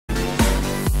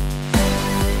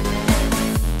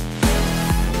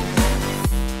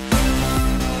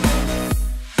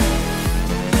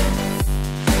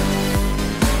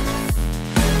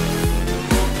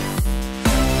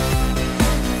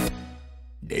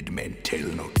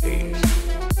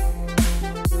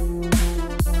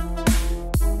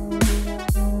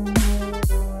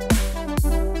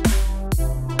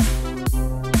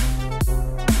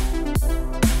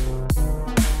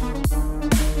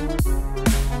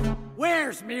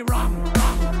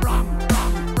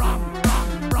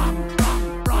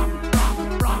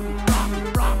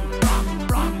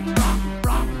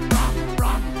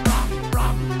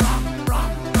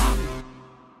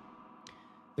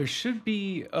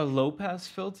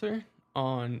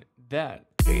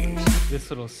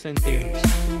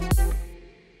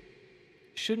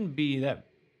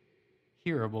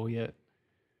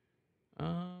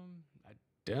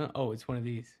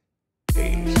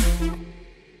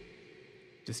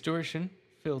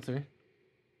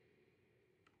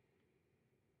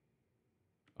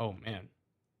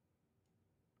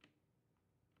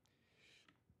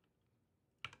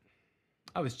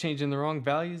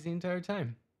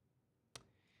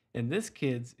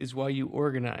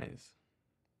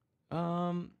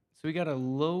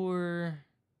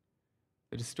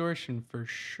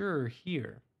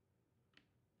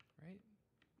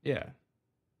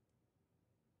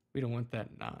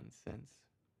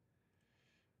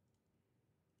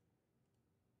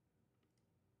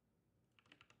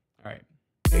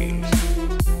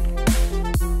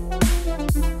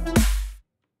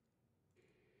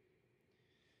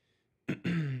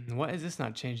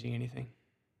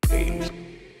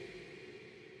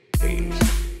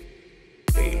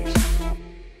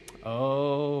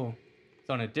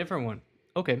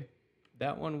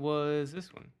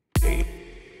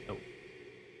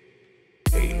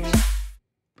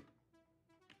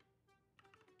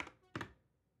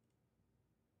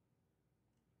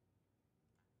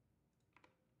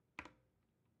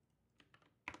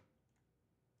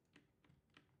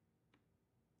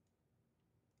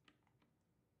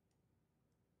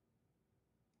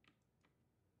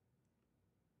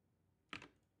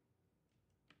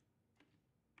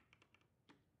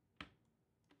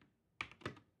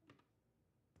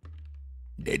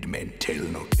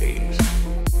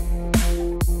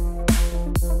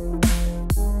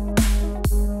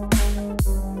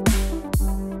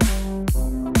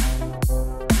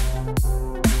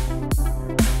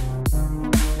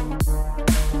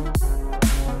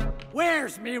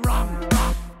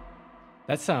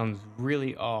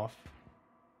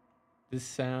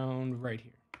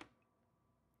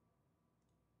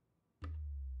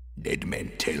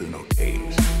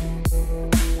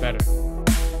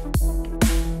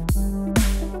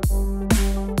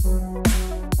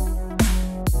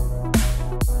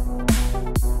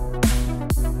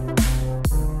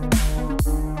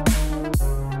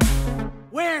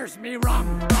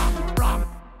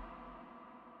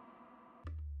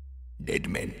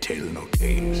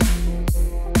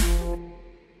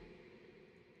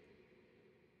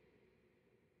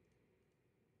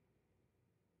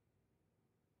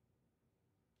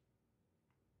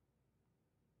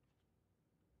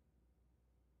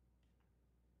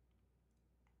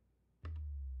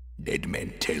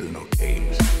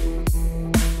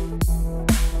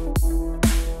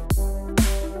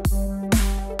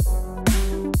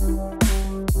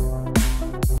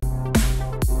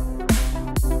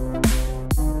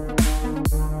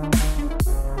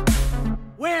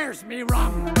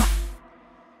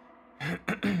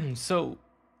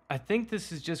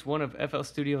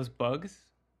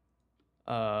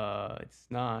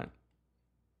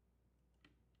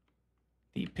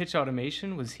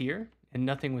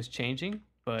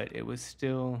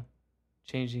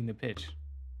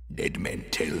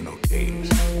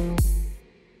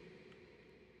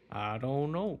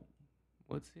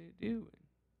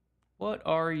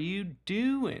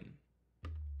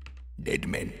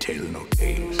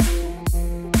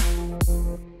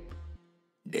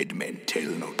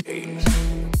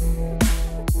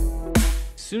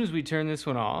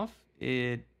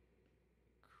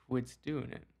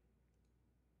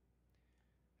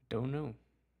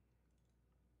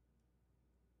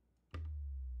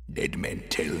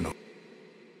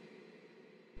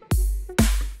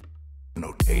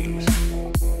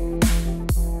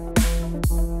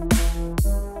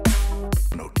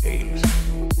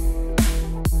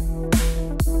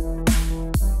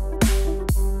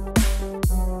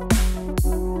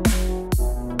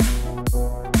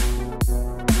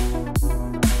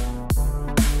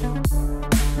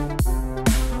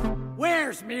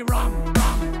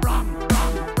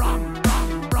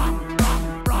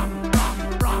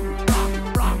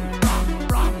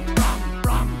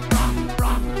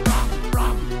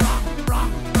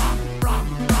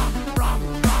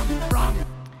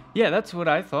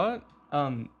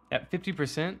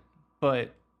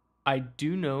I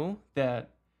do know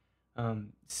that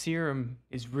Serum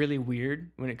is really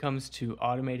weird when it comes to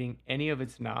automating any of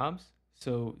its knobs.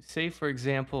 So, say for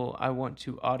example, I want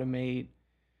to automate.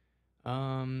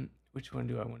 Which one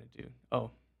do I want to do?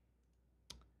 Oh,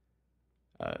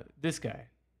 this guy.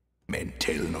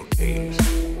 Mental no games.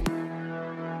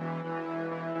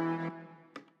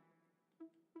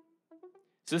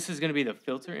 So this is going to be the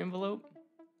filter envelope.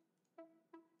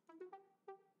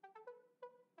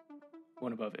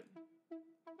 One above it.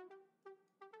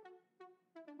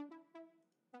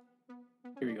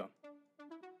 Here we go.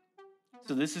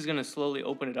 So this is going to slowly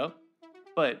open it up,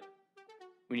 but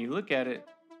when you look at it,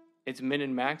 its min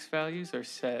and max values are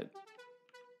set.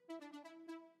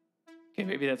 Okay,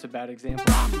 maybe that's a bad example.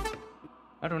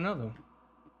 I don't know though.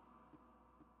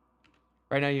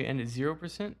 Right now you end at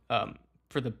 0%.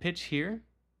 For the pitch here,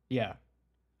 yeah,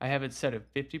 I have it set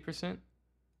at 50%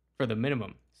 for the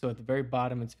minimum. So at the very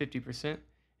bottom, it's 50%.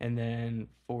 And then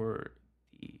for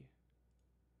the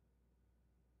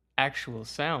actual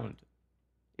sound,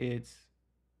 it's...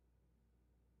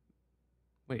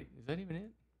 Wait, is that even it?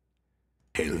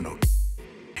 Hell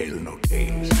no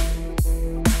games.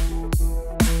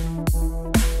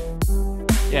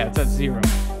 Yeah, it's at 0.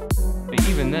 But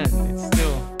even then, it's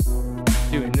still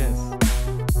doing this.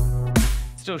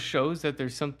 It still shows that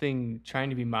there's something trying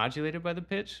to be modulated by the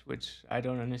pitch, which I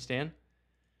don't understand.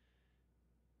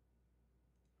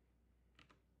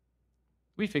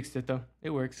 We fixed it though.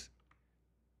 It works.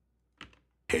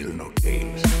 Hell no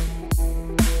games.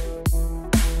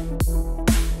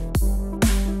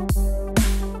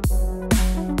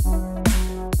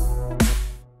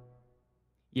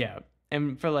 Yeah,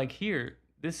 and for like here,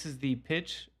 this is the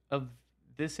pitch of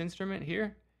this instrument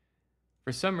here.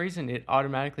 For some reason, it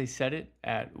automatically set it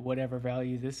at whatever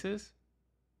value this is.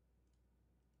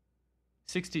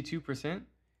 62%.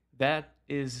 That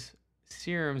is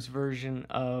Serum's version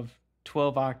of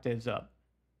 12 octaves up.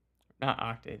 Not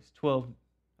octaves, 12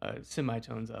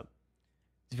 semitones up.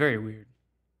 It's very weird.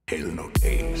 Hell no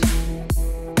games.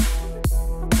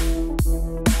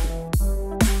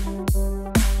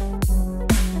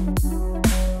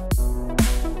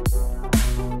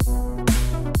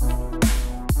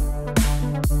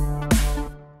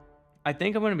 I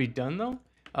think I'm going to be done though.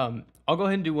 I'll go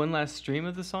ahead and do one last stream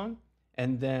of the song,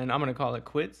 and then I'm going to call it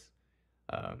quits.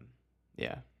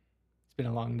 Yeah, it's been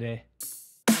a long day.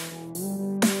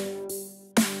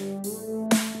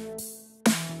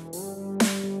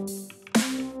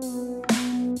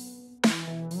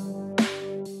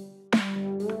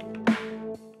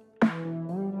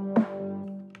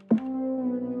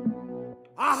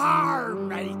 Aha,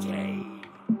 matey!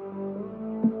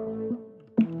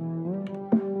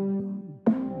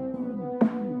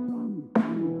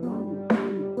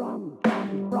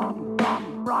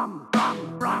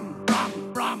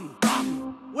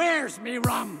 Where's me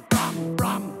rum? Rum,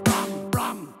 rum, rum,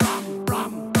 rum, rum,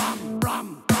 rum, rum,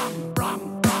 rum,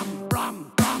 rum, rum, rum,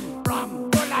 rum, rum,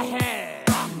 rum, full ahead.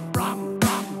 Rum,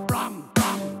 rum, rum,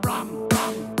 rum, rum,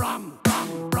 rum,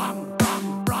 rum, rum, rum, rum,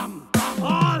 rum, rum.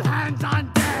 All hands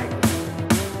on deck.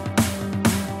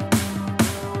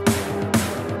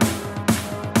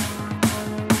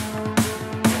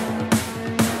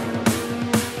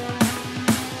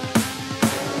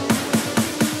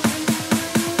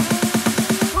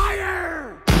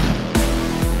 Fire!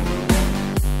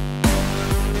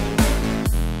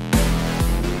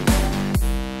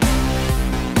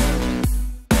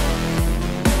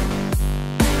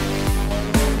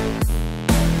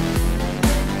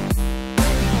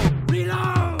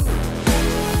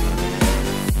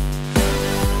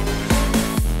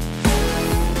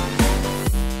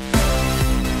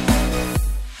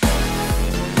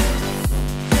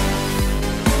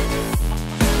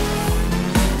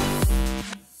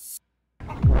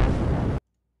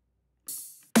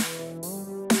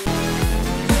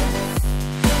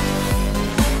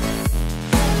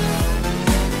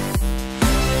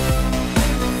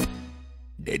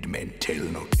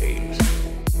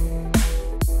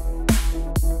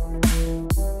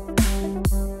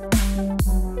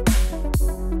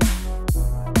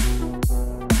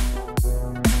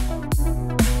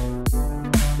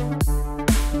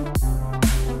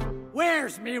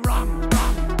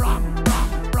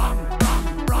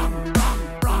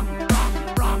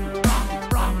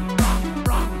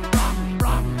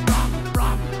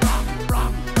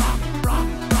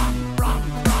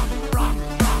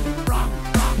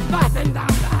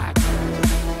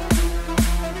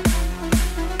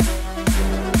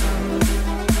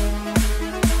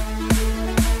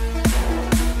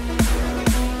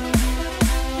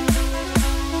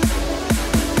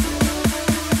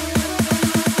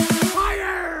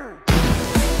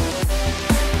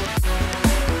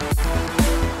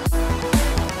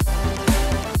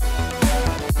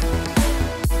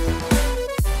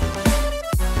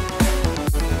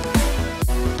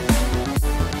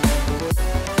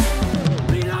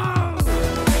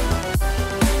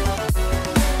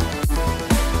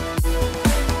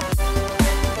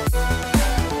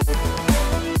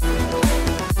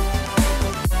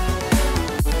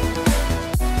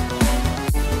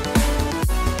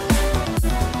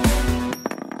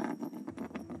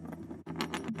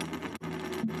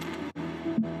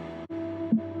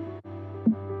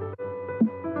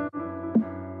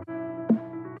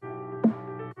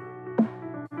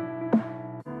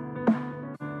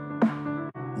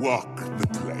 walk the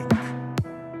plank.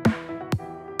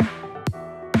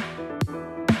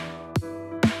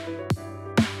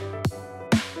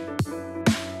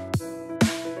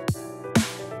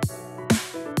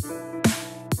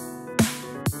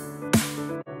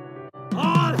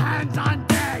 All hands on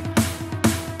deck!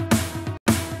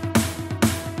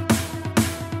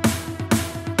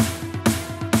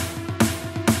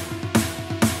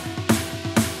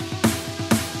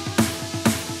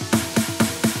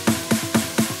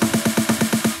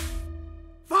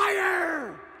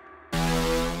 Fire!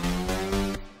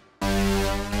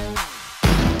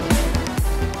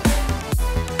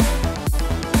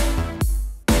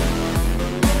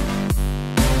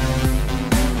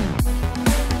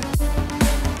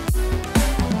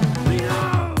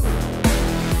 Reload!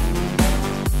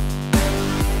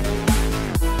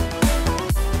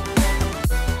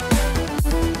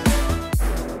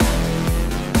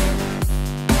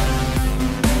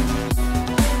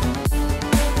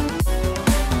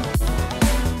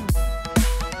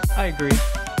 I agree.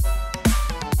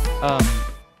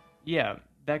 Yeah,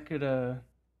 that could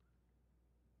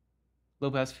low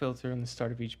pass filter in the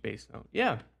start of each bass note.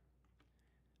 Yeah.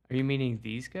 Are you meaning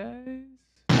these guys?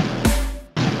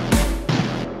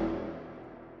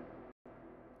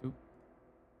 Oop.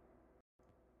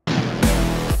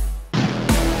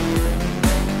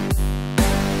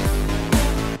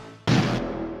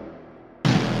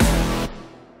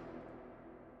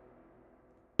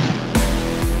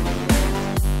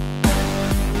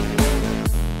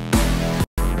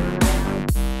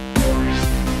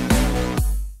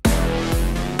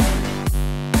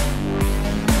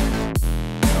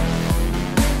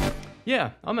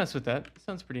 Yeah, I'll mess with that.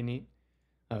 Sounds pretty neat.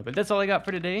 But that's all I got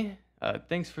for today.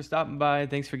 Thanks for stopping by.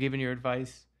 Thanks for giving your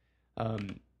advice.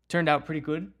 Turned out pretty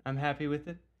good. I'm happy with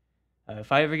it.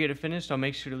 If I ever get it finished, I'll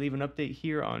make sure to leave an update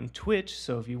here on Twitch.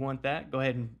 So if you want that, go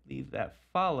ahead and leave that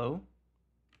follow.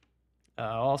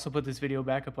 I'll also put this video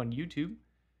back up on YouTube.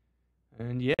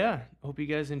 And yeah, hope you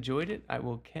guys enjoyed it. I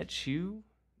will catch you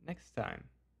next time.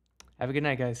 Have a good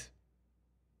night, guys.